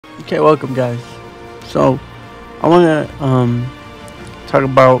Okay, welcome guys. So I wanna talk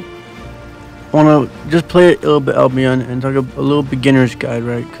about wanna just play a little bit Albion and talk a little beginner's guide,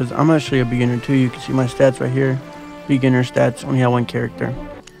 right? Because I'm actually a beginner too. You can see my stats right here. Beginner stats, only have one character.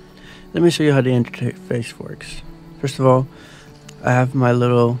 Let me show you how the interface works. First of all, I have my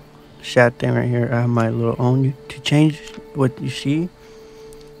little chat thing right here. I have my little own. To change what you see,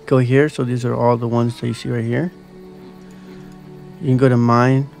 go here. So these are all the ones that you see right here. You can go to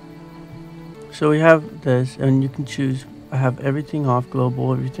mine. So we have this, and you can choose. I have everything off,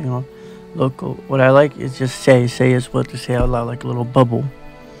 global, everything off, local. What I like is just say. Say is what to say out loud, like a little bubble.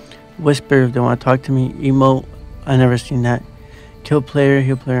 Whisper if they want to talk to me. Emote, I never seen that. Kill player,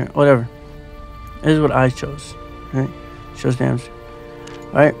 heal player, whatever. This is what I chose. Right? Shows names.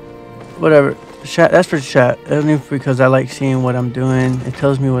 Alright, whatever. Chat. That's for chat. Only because I like seeing what I'm doing. It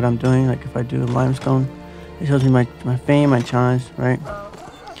tells me what I'm doing. Like if I do limestone, it tells me my fame, my challenge, right?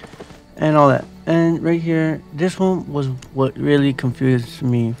 And all that. And right here, this one was what really confused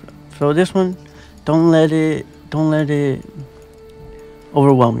me. So this one, don't let it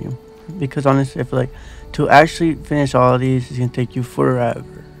overwhelm you, because honestly I feel like to actually finish all of these is gonna take you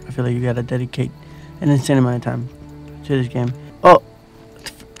forever. I feel like you gotta dedicate an insane amount of time to this game. Oh,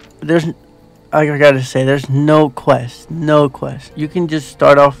 there's I gotta say, there's no quest. You can just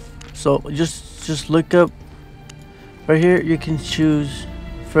start off. So just look up right here. You can choose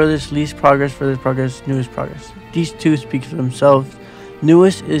furthest least progress, furthest progress, newest progress. These two speak for themselves.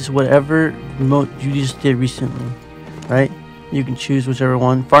 Newest is whatever remote you just did recently, right? You can choose whichever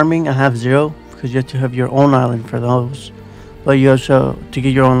one. Farming, I have 0 because you have to have your own island for those. But you also, to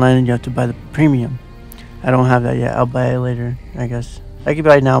get your own island, you have to buy the premium. I don't have that yet. I'll buy it later, I guess. I could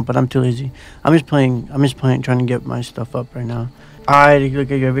buy it now, but I'm too lazy. I'm just playing, trying to get my stuff up right now. Alright, you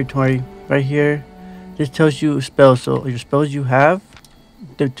look at your inventory right here. This tells you spells. So your spells you have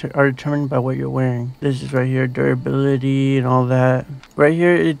are determined by what you're wearing. This is right here, durability and all that. Right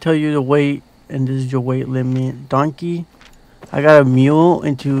here, it tell you the weight, and this is your weight limit. Donkey, I got a mule,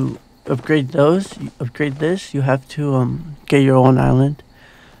 and to upgrade those, upgrade this, you have to get your own island,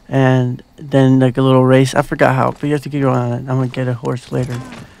 and then like a little race. I forgot how, but you have to get your own island. I'm gonna get a horse later,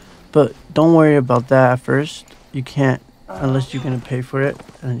 but don't worry about that at first. You can't unless you're gonna pay for it,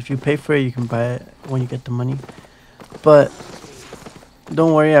 and if you pay for it, you can buy it when you get the money. But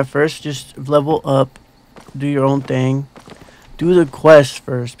don't worry at first, just level up, do your own thing, do the quests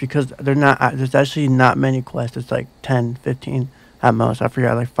first, because there's actually not many quests. It's like 10, 15 at most. I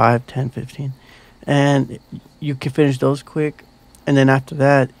forgot, like 5, 10, 15, and you can finish those quick, and then after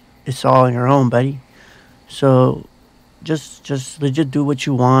that it's all on your own, buddy. So just legit do what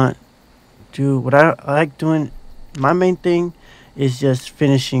you want. Do what I like doing. My main thing is just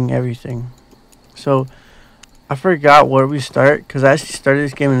finishing everything. So I forgot where we start, because I actually started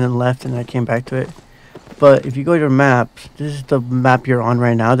this game and then left and I came back to it. But if you go to your maps, this is the map you're on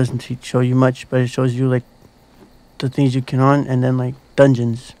right now. It doesn't show you much, but it shows you like the things you can on, and then like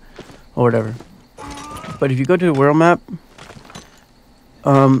dungeons or whatever. But if you go to the world map,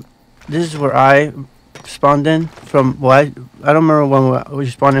 this is where I spawned in from. Well, I don't remember when we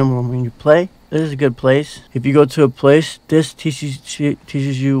spawned in when you play. This is a good place. If you go to a place, this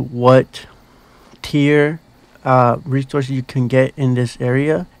teaches you what tier resources you can get in this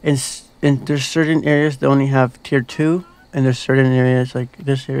area, and there's certain areas that only have tier 2, and there's certain areas like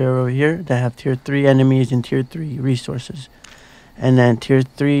this area over here that have tier 3 enemies and tier 3 resources. And then tier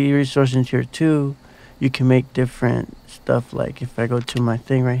 3 resources and tier 2, you can make different stuff. Like if I go to my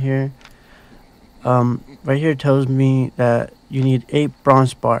thing right here, right here tells me that you need 8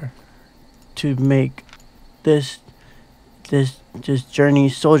 bronze bar to make this journey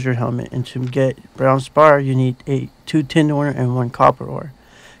soldier helmet, and to get bronze bar you need 2 tin ore and 1 copper ore.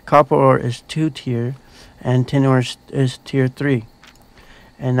 Copper ore is 2 tier, and tin ore is tier 3.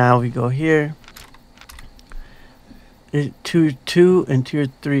 And now we go here, tier 2 and tier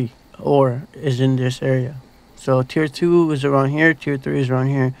 3 ore is in this area. So tier 2 is around here, tier 3 is around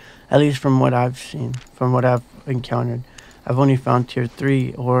here, at least from what I've seen, from what I've encountered. I've only found tier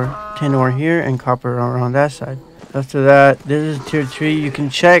 3 or tin ore here, and copper around that side. After that, this is tier 3. You can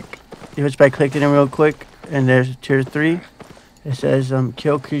check just by clicking it real quick, and there's tier 3. It says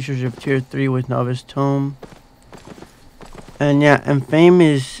kill creatures of tier 3 with novice tome. And yeah, and fame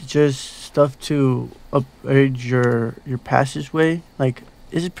is just stuff to upgrade your passageway. Like,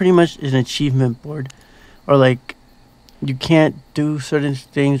 this is pretty much an achievement board, or like you can't do certain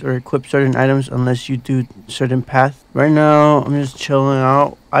things or equip certain items unless you do certain path. Right now, I'm just chilling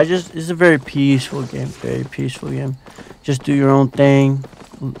out. It's a very peaceful game, Just do your own thing.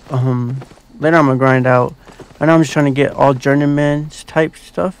 Later I'm gonna grind out. Right now I'm just trying to get all journeyman type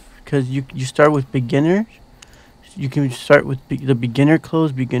stuff, because you start with beginner. You can start with the beginner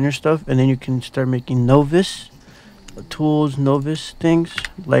clothes, beginner stuff, and then you can start making novice tools, novice things.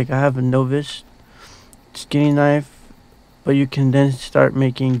 Like I have a novice skinny knife, but you can then start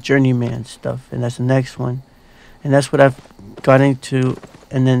making journeyman stuff, and that's the next one. And that's what I've got into,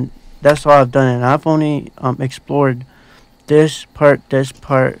 and then that's all I've done. And I've only explored this part, this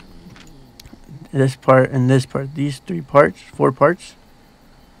part, this part, and this part. These 3 parts, 4 parts.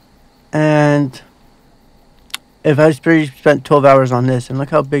 And if I spent 12 hours on this, and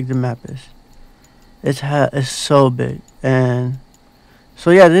look how big the map is. It's so big. And so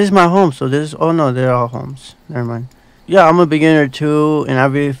yeah, this is my home. So this is, oh no, they're all homes. Never mind. Yeah, I'm a beginner too, and I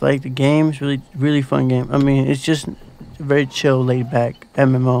really like the game. It's really fun game. I mean, it's just a very chill, laid back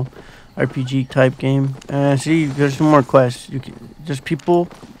MMO RPG type game. See, there's some more quests. There's people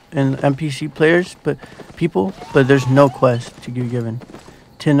and NPC players, but there's no quest to be given.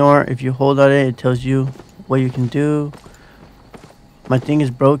 Tenor, if you hold on it, it tells you what you can do. My thing is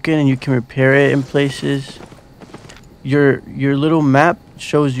broken, and you can repair it in places. Your little map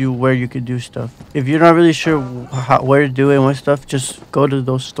shows you where you could do stuff. If you're not really sure where to do it and what stuff, just go to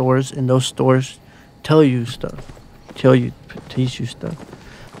those stores, and those stores tell you stuff. Teach you stuff.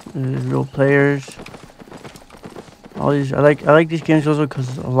 Real players. All these, I like these games also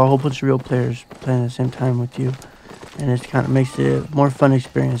because a whole bunch of real players playing at the same time with you, and it kind of makes it a more fun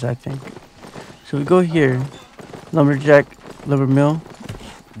experience, I think. So we go here, lumberjack, lumber mill,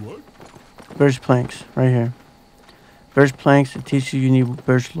 birch planks right here. Birch planks, it teaches you need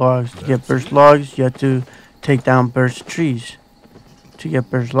birch logs. To get birch logs, you have to take down birch trees to get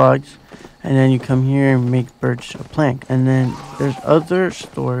birch logs. And then you come here and make birch a plank. And then there's other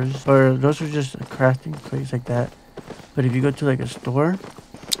stores, or those are just a crafting place like that. But if you go to like a store,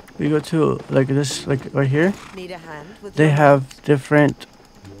 you go to like this, like right here, they have different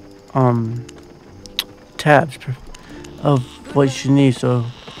tabs of what you need. So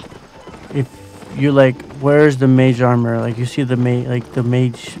if you're like, where's the mage armor? Like you see the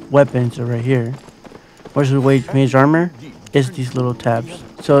mage weapons are right here. Where's the mage armor? It's these little tabs.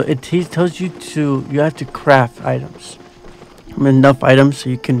 So it tells you you have to craft items. Enough items so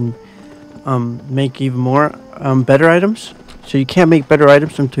you can make even more better items. So you can't make better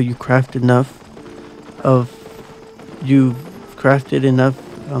items until you craft enough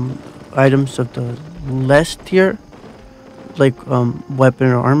items of the less tier, like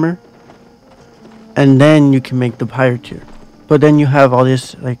weapon or armor, and then you can make the higher tier. But then you have all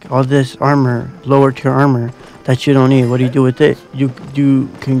this armor, lower tier armor that you don't need. What do you do with it? You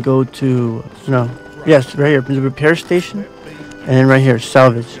can go to yes, right here, the repair station, and then right here,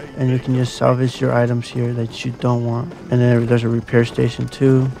 salvage, and you can just salvage your items here that you don't want. And then there's a repair station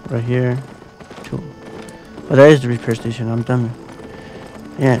too, right here. Oh, that is the repair station. I'm done.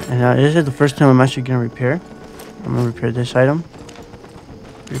 Yeah, and this is the first time I'm actually gonna repair. I'm gonna repair this item,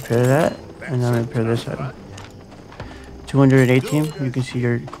 repair that, and then repair this item. 218. You can see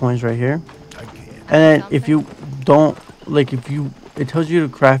your coins right here. And then if you don't it tells you to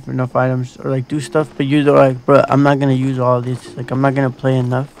craft enough items or like do stuff, but you're like, bro, I'm not gonna use all these. Like, I'm not gonna play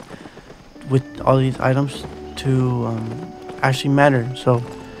enough with all these items to actually matter. So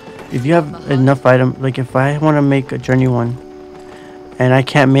if you have enough item, like if I want to make a journey one and I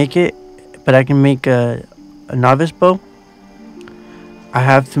can't make it, but I can make a novice bow, I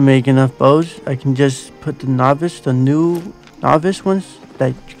have to make enough bows. I can just put the new novice ones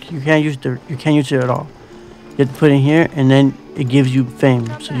that you can't use it at all. You have to put in here, and then it gives you fame,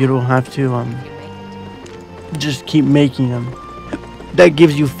 so you don't have to just keep making them. That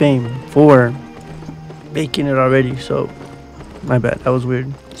gives you fame for making it already. So my bad, that was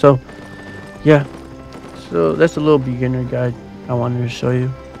weird. So yeah, so that's a little beginner guide I wanted to show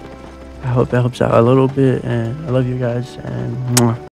you. I hope that helps out a little bit, and I love you guys, and mwah.